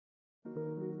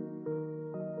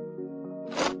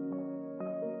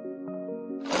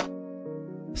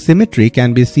Symmetry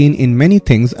can be seen in many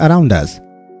things around us.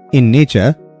 In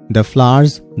nature, the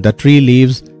flowers, the tree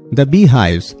leaves, the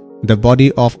beehives, the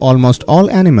body of almost all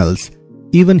animals,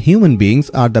 even human beings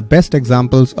are the best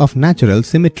examples of natural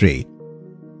symmetry.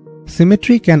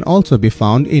 Symmetry can also be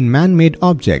found in man-made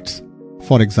objects,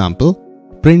 for example,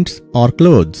 prints or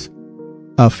clothes.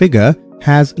 A figure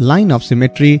has line of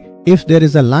symmetry if there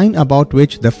is a line about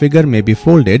which the figure may be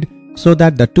folded so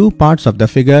that the two parts of the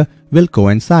figure will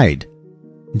coincide.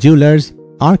 Jewelers,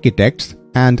 architects,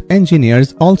 and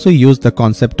engineers also use the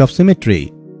concept of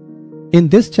symmetry. In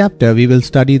this chapter, we will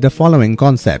study the following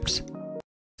concepts.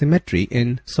 Symmetry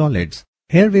in solids.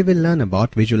 Here we will learn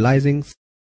about visualizing.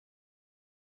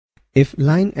 If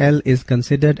line L is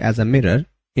considered as a mirror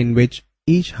in which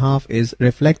each half is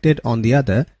reflected on the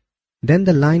other, then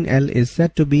the line L is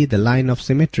said to be the line of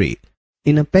symmetry.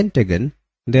 In a pentagon,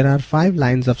 there are 5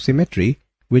 lines of symmetry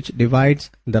which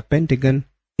divides the pentagon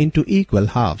into equal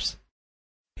halves.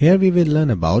 Here we will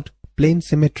learn about plane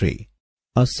symmetry.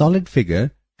 A solid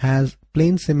figure has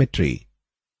plane symmetry.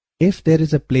 If there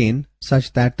is a plane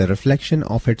such that the reflection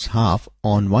of its half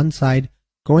on one side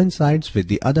coincides with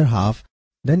the other half,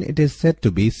 then it is said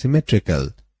to be symmetrical.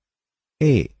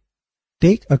 A.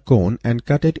 Take a cone and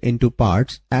cut it into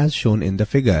parts as shown in the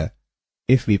figure.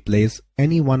 If we place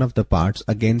any one of the parts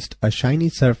against a shiny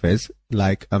surface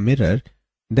like a mirror,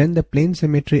 then the plane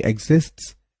symmetry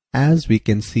exists as we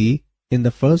can see in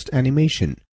the first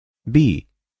animation. B.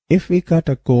 If we cut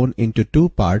a cone into 2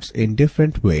 parts in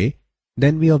different way,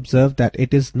 then we observe that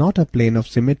it is not a plane of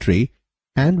symmetry,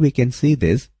 and we can see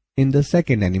this in the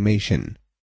second animation.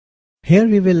 Here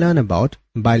we will learn about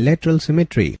bilateral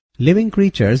symmetry. Living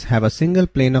creatures have a single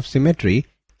plane of symmetry,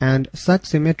 and such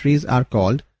symmetries are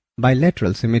called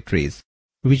bilateral symmetries.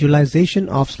 Visualization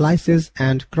of slices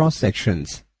and cross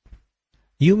sections.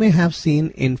 You may have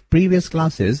seen in previous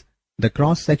classes the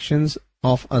cross sections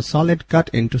of a solid cut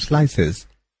into slices.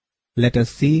 Let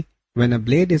us see when a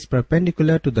blade is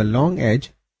perpendicular to the long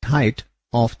edge height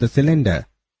of the cylinder.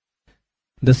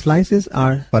 The slices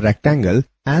are a rectangle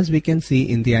as we can see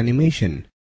in the animation.